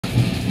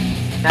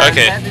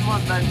Okay.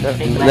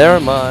 Never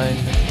mind.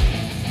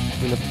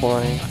 In the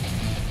plane.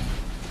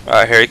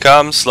 Alright, here he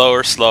comes.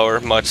 Slower, slower,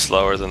 much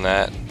slower than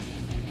that.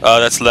 Oh,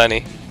 that's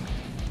Lenny.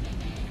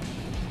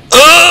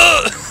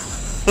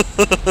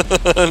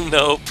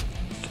 Nope.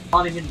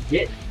 Can't even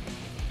get.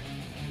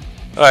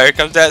 Alright, here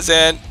comes that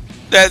Zan.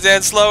 That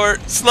Zan, slower,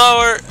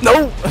 slower.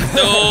 No!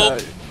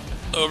 Nope.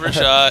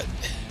 Overshot.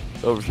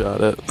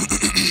 Overshot it.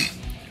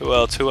 Who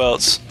else? Who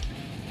else?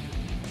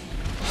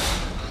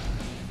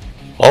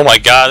 Oh my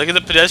god, look at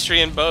the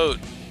pedestrian boat.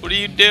 What are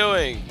you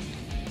doing?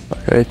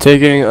 Okay,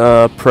 taking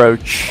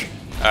approach.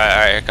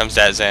 Alright, here comes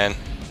that Zan.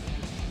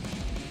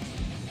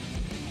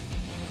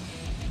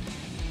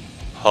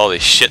 Holy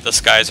shit, the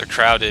skies are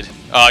crowded.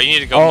 Oh, you need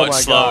to go much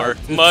slower.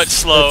 Much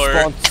slower.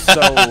 It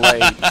spawned so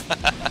late.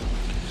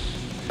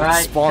 Right,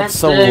 It spawned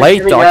so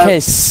late though, I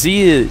can't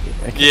see it.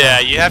 Yeah,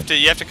 you have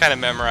to kind of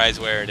memorize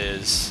where it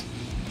is.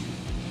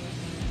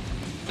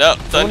 No,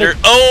 thunder.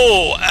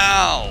 Oh,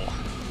 ow.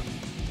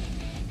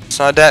 It's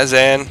not that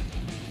Zan.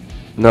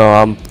 No,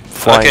 I'm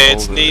flying. Okay,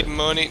 it's over need it.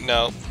 money.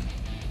 No.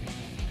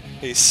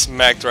 He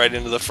smacked right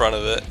into the front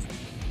of it.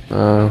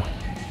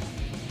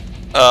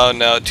 Oh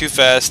no, too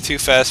fast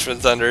for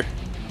the thunder.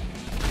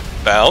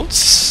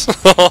 Bounce.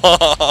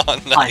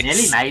 Nice. I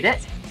nearly made it.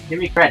 Give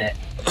me credit.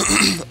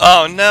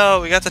 Oh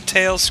no, we got the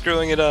tail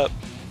screwing it up.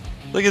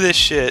 Look at this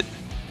shit.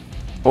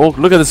 Oh,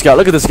 look at this guy,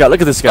 look at this guy,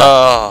 look at this guy.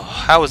 Oh,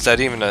 how was that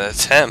even an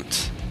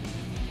attempt?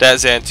 That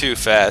Zan too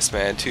fast,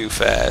 man, too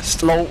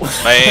fast. No.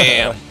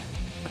 Bam.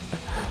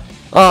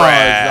 Oh,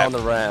 Crap. he's on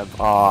the ramp.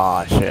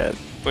 Oh shit.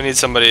 We need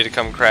somebody to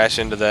come crash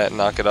into that and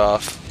knock it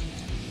off.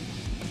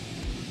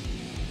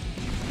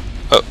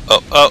 Oh,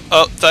 oh, oh,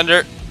 oh,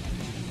 thunder.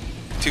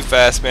 Too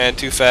fast, man,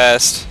 too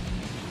fast.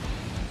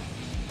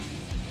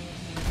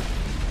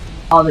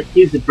 Oh, the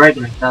cubes are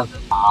breaking themselves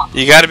apart.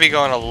 You gotta be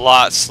going a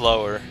lot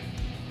slower.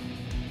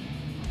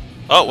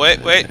 Oh,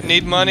 wait, wait,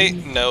 need money?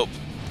 Nope.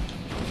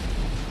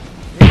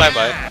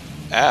 Bye-bye.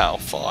 Ow,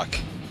 fuck.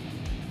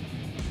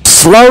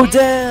 Slow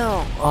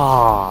down!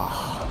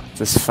 Ah,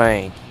 this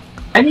thing.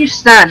 And you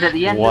stand at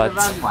the end What? of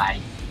the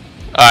runway.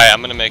 Alright, I'm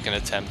gonna make an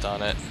attempt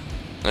on it.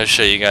 I'll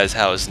show you guys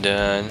how it's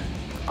done.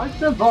 I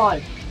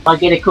survived. I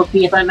get a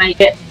cookie if I make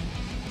it.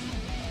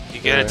 You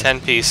get a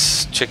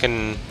 10-piece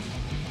chicken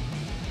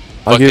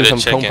I'll give bucket you of some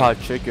chicken. Kung Pao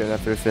chicken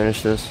after we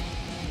finish this.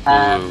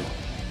 Ooh.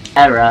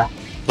 Error.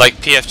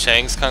 Like P.F.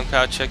 Chang's Kung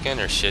Pao chicken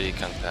or shitty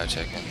Kung Pao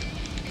chicken?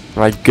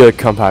 Like good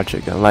Kung Pao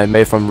chicken, like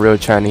made from real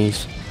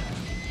Chinese.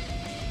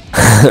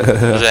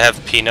 Does it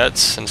have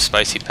peanuts and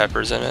spicy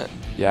peppers in it?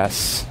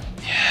 Yes.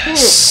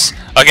 Yes.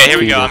 Okay, here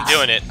we go. I'm Peanuts.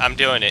 doing it. I'm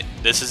doing it.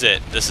 This is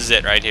it. This is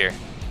it right here.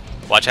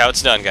 Watch how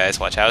it's done, guys.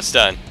 Watch how it's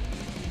done.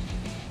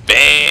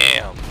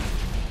 Bam!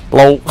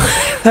 Low.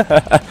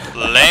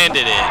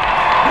 Landed it.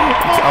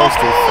 I was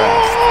too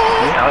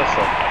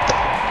fast.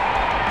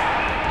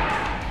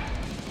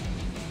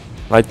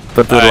 Like,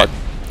 but the Alright.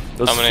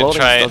 those I'm gonna floating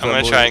try. I'm stuff gonna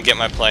that try move- and get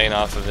my plane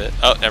off of it.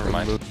 Oh, never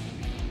mind.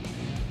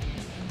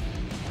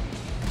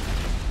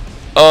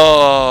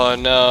 Oh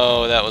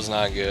no, that was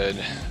not good.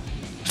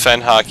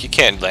 Fenhawk, you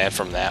can't land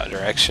from that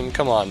direction.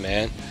 Come on,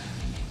 man.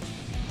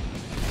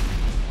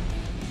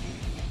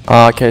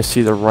 Oh, I can't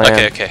see the ramp.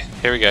 Okay, okay.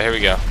 Here we go. Here we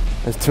go.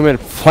 There's too many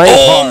plane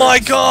Oh parts. my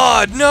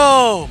God!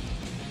 No!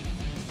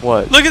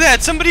 What? Look at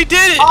that! Somebody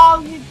did it!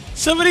 Oh, you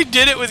Somebody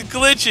did it with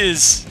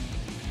glitches.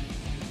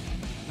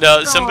 No,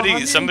 I somebody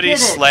didn't get it.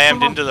 slammed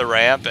Come on. into the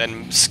ramp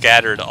and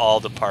scattered all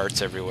the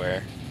parts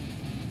everywhere.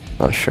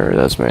 Not sure,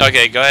 that's me.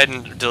 Okay, go ahead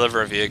and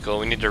deliver a vehicle.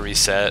 We need to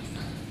reset.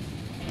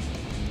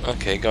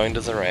 Okay, going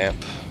to the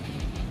ramp.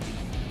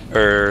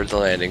 Or the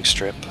landing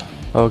strip.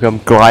 Okay, I'm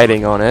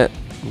gliding on it.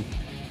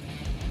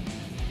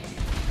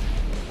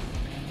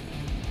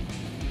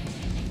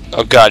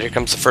 Oh God, here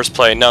comes the first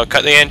plane. No,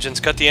 cut the engines,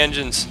 cut the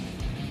engines.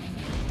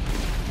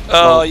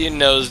 Oh, Well- you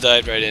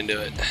nosedived right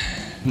into it.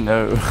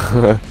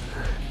 No.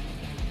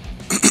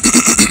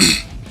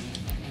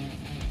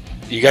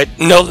 You got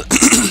no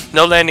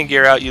no landing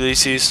gear out,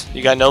 Ulysses.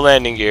 You got no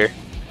landing gear.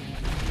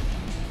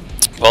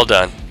 Well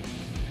done.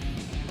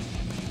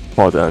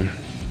 Well done.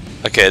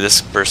 Okay,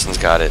 this person's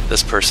got it.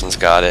 This person's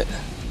got it.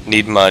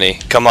 Need money.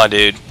 Come on,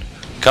 dude.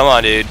 Come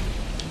on, dude.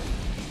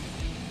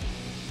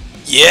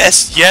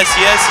 Yes, yes,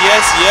 yes,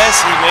 yes,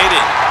 yes. He made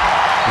it.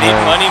 Need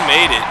Yeah. money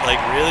made it. Like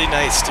really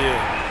nice too.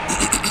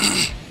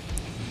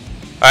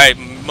 All right,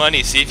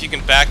 money. See if you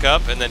can back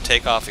up and then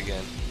take off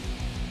again.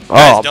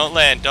 Guys, Oh. don't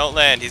land. Don't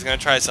land. He's gonna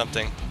try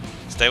something.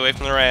 Stay away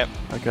from the ramp.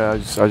 Okay, I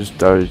just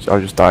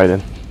died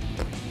in.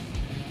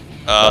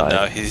 Oh Right.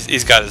 no,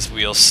 he's got his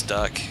wheels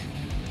stuck.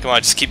 Come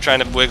on, just keep trying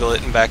to wiggle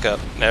it and back up.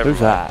 Never Who's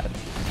mind. that?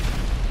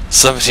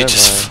 Somebody Never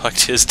just mind.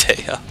 fucked his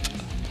day up.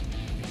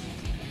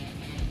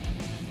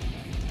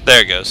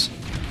 There it goes.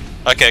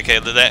 Okay, okay,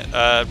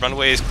 that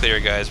runway is clear,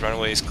 guys.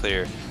 Runway is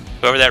clear.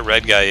 Whoever that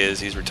red guy is,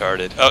 he's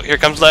retarded. Oh, here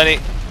comes Lenny.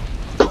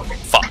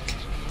 Fuck.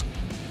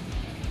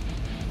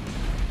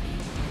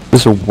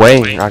 There's a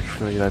wing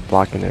actually like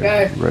blocking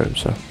their road,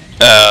 so.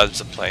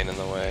 There's a plane in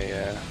the way,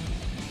 yeah.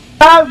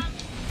 Oh!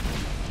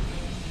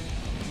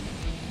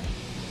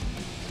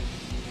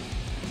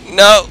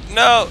 No,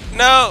 no,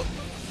 no!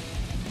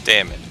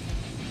 Damn it.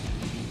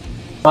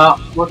 Well,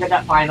 we'll get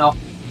that final.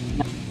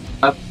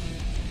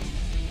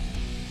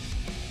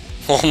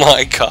 Oh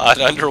my god,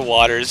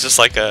 underwater is just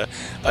like a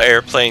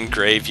airplane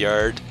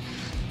graveyard.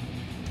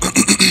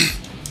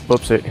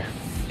 Whoopsie.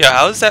 Yeah,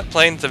 how is that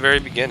plane at the very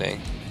beginning?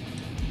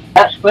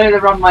 Let's clear the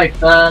runway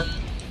first.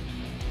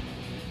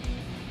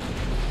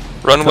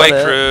 Runway Got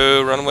it.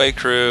 crew, runway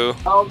crew.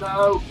 Oh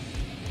no.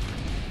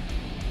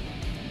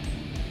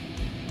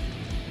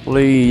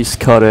 Please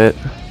cut it.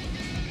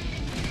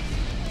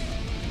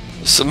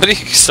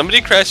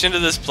 Somebody crashed into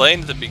this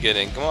plane at the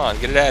beginning. Come on,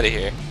 get it out of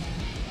here.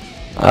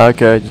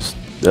 Okay, just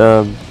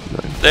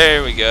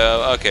There we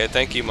go. Okay,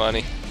 thank you,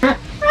 money.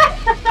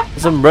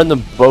 some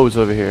random boats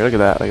over here. Look at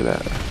that. Look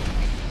at that.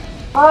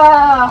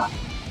 Ah!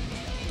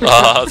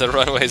 Oh, the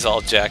runway's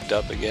all jacked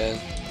up again.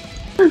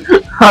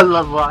 I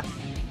love what.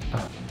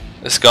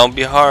 It's gonna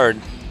be hard.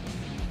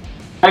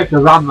 Take the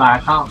runway, I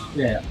can't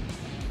see it.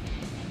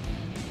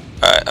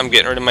 Alright, I'm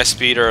getting rid of my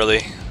speed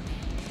early.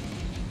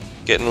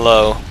 Getting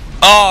low.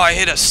 Oh, I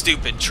hit a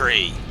stupid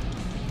tree.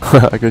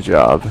 Good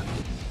job.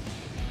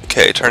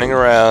 Okay, turning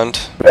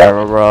around.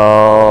 Barrel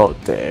roll.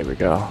 There we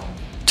go.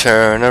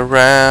 Turn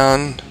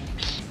around.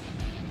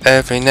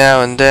 Every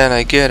now and then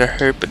I get a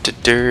herp a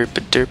derp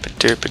a derp a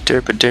derp a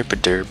derp a derp a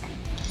derp.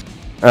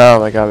 Oh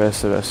my god,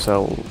 this is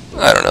so.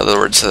 I don't know the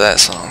words to that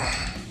song.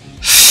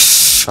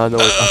 I know.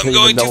 I'm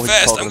going too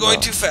fast. I'm going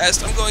too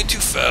fast. I'm going too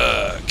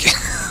fuck.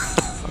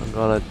 I'm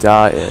gonna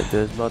die.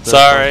 There's nothing.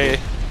 Sorry,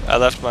 I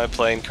left my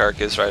plane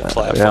carcass right at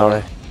platform.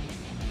 Really?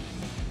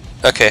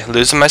 Okay,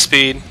 losing my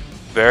speed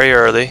very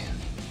early.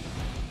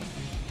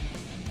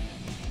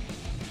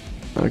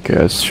 Okay,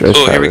 let's try.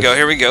 Oh, here we go.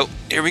 Here we go.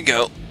 Here we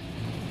go.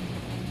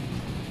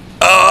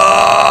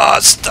 Oh,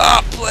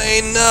 stop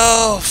playing.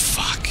 No,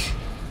 fuck.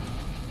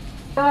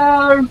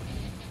 No!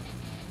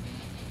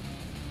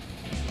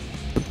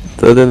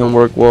 That didn't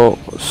work well.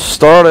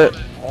 Start it.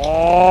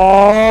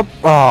 Oh.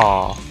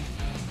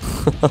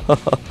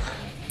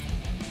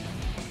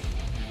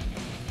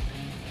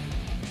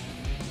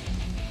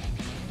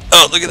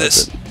 Oh, look at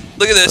this.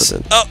 Look at this.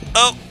 Oh,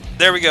 oh,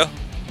 there we go.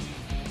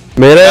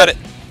 Made it. Got it.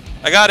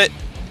 I got it.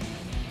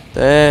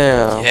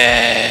 Damn.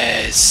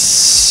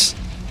 Yes.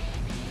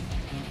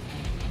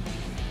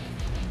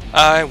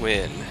 I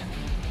win.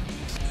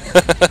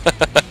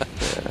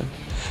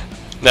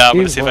 Now I'm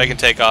gonna see if I can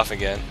take off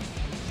again.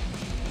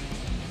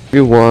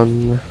 You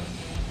won.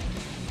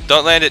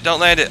 Don't land it, don't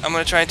land it. I'm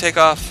gonna try and take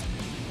off.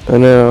 I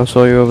know, I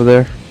saw you over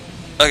there.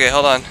 Okay,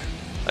 hold on.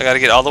 I gotta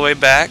get all the way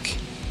back.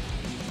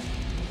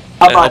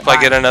 How And about hope I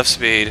get enough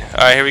speed.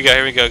 Alright, here we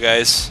go,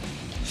 guys.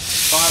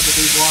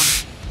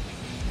 5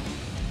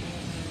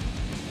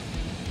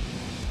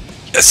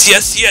 Yes,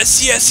 yes,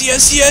 yes, yes,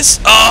 yes, yes!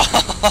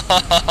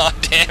 Oh,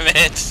 damn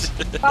it!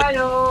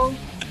 Final!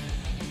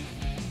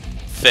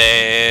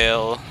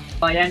 Fail.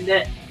 I end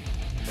it.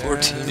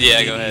 14.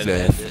 Yeah, go ahead.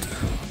 End it.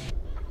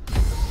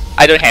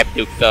 I don't have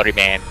to, sorry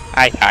man.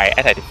 I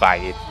tried to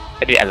find it.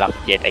 I didn't unlock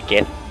it yet, I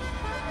guess.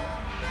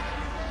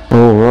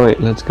 Alright,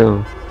 let's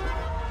go.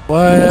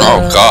 What?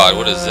 Oh god,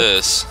 what is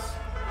this?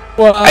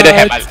 What? I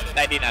didn't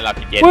unlock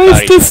it yet, What is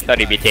sorry. this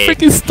Sorry, BJ.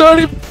 freaking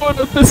starting point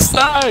on the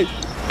side.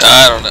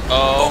 I don't know.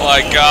 Oh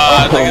my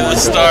god, look at the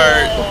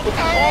start.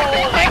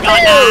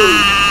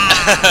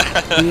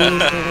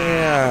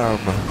 Damn.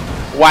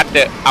 What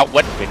the?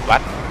 What? Wait,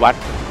 what? What?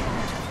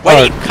 What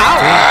did it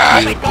count?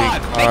 Oh my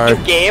god, thank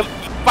you, game.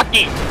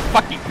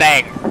 Fucking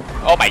thanks.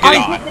 Oh my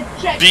god.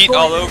 Beat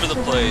all over the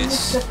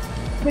place.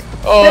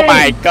 Oh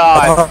my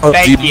god. Oh,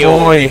 Thank you.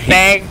 boy.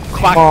 Thank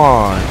Come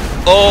on.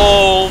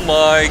 Oh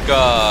my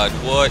god,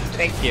 what?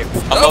 Thank you.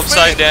 I'm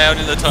upside down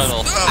in the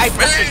tunnel. I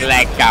fucking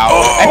lagged out.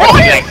 I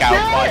fucking lagged out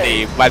for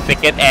the 1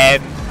 second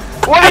and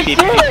What I is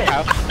didn't this?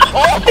 out.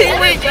 Oh, here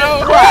we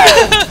go.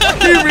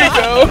 Here we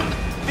go.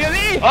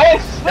 Really? Oh,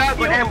 stop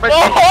with him, but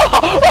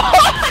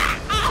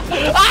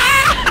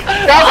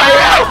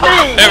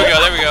There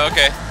we go,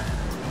 okay.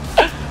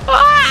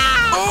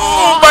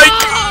 Oh my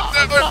god!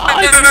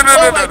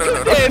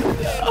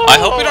 I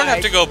hope we don't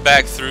have to go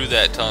back through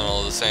that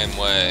tunnel the same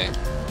way.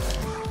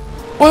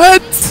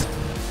 What?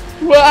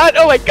 What?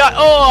 Oh my god.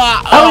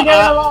 How we get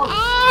along?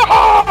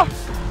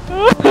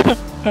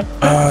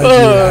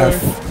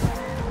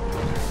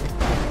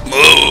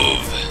 Move!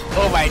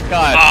 Oh my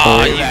god.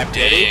 Aw, Is you that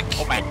dick.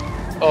 Oh my.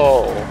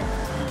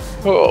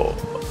 Oh.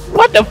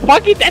 What the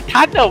fuck is that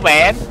tunnel,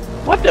 man?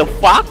 What the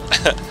fuck?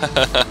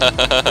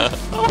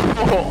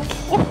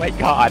 Oh my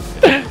god.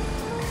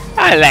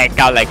 I lagged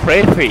out like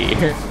crazy.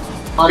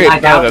 On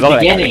like out at the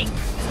beginning.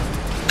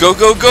 Go,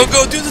 go, go,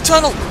 go, do the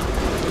tunnel!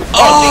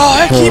 Oh,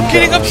 I keep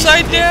getting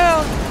upside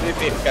down!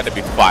 This is gonna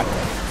be fun.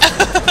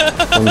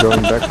 I'm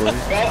going backwards.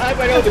 Well, I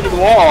went over the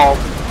wall.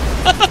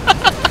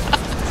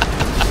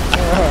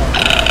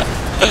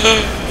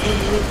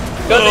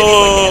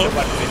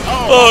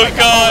 Oh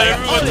god,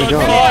 everyone's on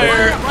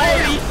fire!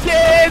 Holy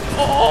shit!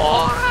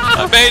 Oh!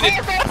 I made it!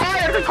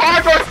 The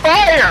car's on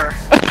fire!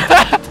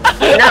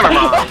 Never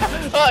mind.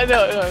 Oh no.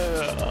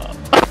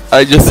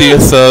 I just see a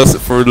sauce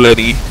for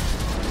Lenny.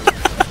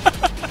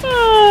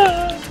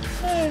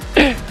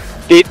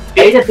 Did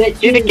Wait a bit,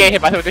 the game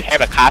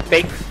have a car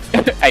thing?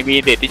 I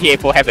mean, did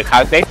GTA4 have the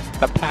car thing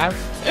sometimes?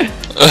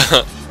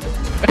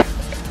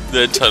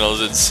 The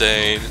tunnel's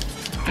insane.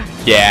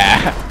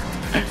 Yeah.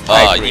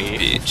 Aw, you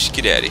bitch.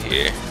 Get out of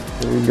here.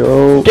 Here we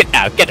go. Get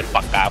out, get the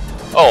fuck out.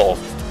 Oh.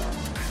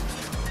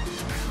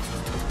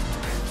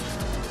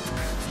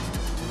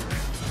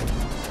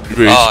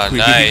 Oh,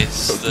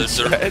 nice.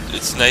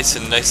 It's nice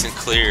and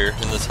clear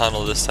in the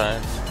tunnel this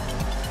time.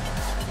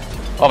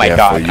 Oh my Yeah,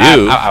 god. for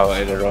you.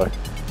 I'm in the road.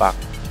 Fuck.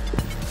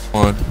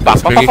 One. Fuck,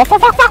 fuck, fuck, fuck,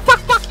 fuck, fuck,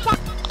 fuck, fuck.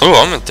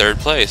 Oh, I'm in 3rd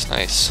place.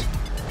 Nice.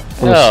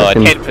 Oh,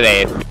 Second. 10th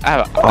place.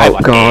 I Oh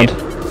want god.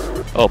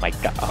 10th. Oh my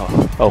god.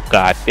 Oh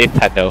god. This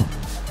tunnel.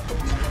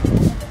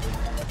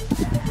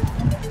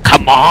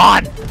 Come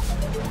on!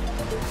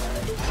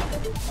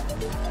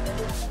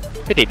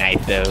 Pretty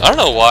nice though. I don't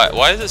know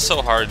why is it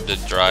so hard to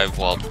drive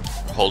while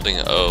holding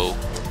O?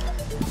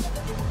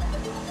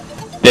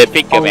 The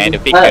finger, man, the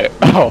finger.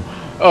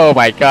 Oh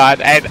my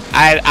god. And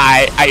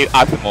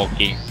I'm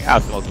smoking.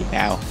 I'm smoking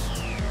now.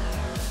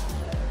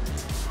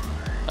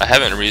 I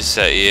haven't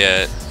reset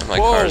yet. My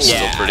car's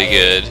still pretty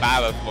good. If I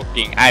was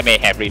smoking, I may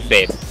have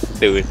reset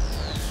soon.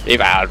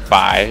 If I'm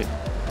fine.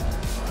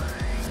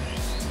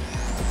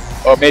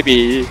 Or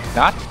maybe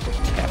not.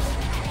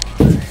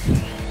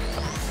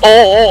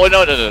 Oh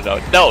no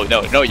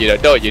you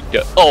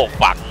don't. Oh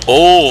fuck.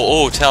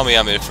 Oh, tell me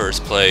I'm in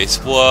 1st place.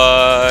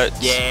 What?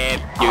 Yeah,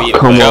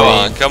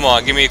 Come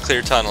on, give me a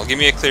clear tunnel. Give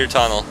me a clear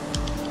tunnel.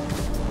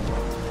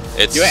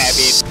 It's You have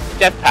it.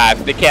 Just pass.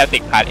 The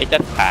chaotic part, it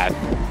just passed.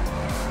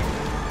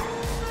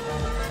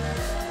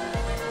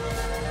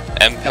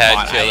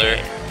 M-pad killer.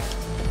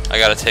 I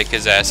gotta take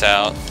his ass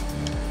out.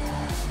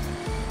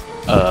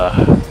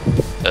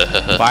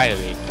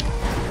 Finally.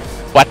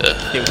 What?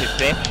 Still his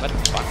death? What the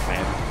fuck,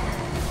 man?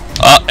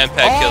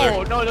 M-pad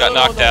killer. Got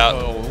knocked out.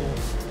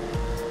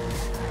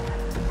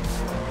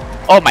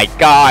 Oh my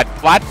god,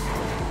 what?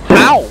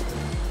 How?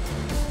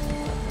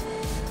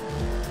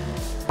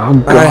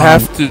 I'm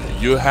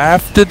gone. You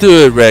have to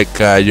do it, red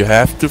guy. You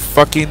have to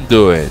fucking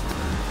do it.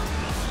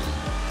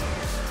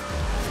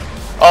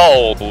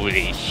 Oh,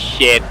 holy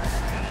shit.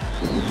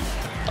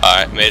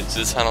 Alright, made it to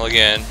the tunnel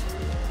again.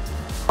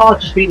 Oh,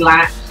 just been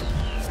lagged.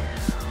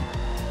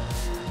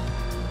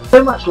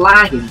 So much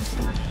lagging.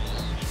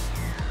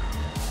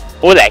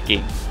 Who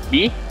lagging?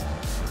 Me?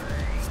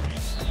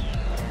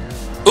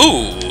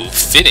 Ooh,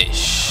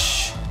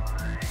 finish.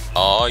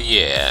 Oh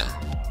yeah.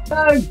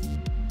 No.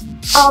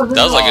 Oh,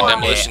 That was like a no.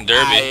 demolition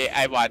derby.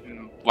 I want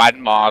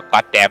one more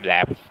goddamn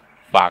lap.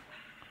 Fuck.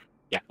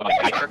 Yeah. Oh,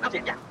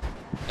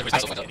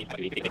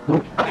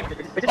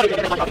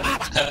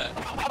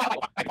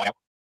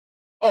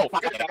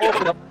 fuck.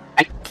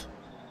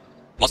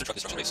 Monster truck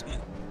destruction race.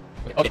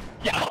 Okay.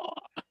 Yeah.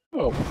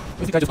 Oh.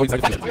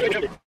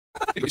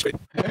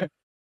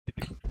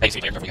 Thanks,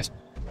 aircraft, guys.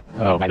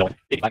 Oh, my lord.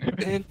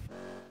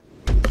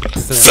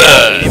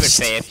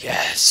 First.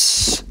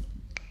 Yes.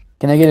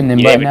 Can I get an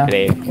invite now?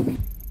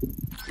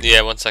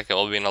 Yeah, 1 second.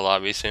 We'll be in the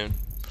lobby soon.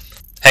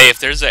 Hey, if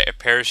there's a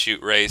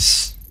parachute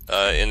race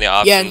in the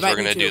options, we're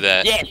gonna do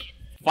that. Yes,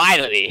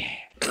 finally.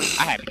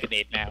 I have a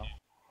grenade now.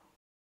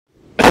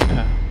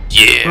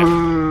 Yeah.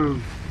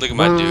 Look at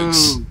my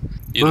dukes.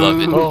 You love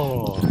it.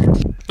 Oh.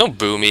 Don't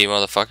boo me,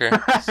 motherfucker.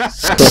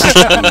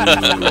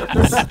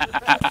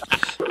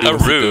 He I'm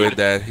was rude. doing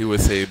that. He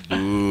was saying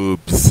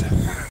boobs.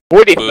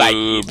 Who did like?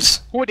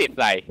 Boobs. Who did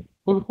like?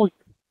 Who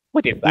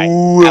did like?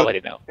 I want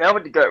to know. That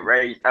would be good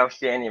race,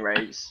 outstanding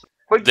race.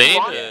 But They you need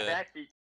want to- it back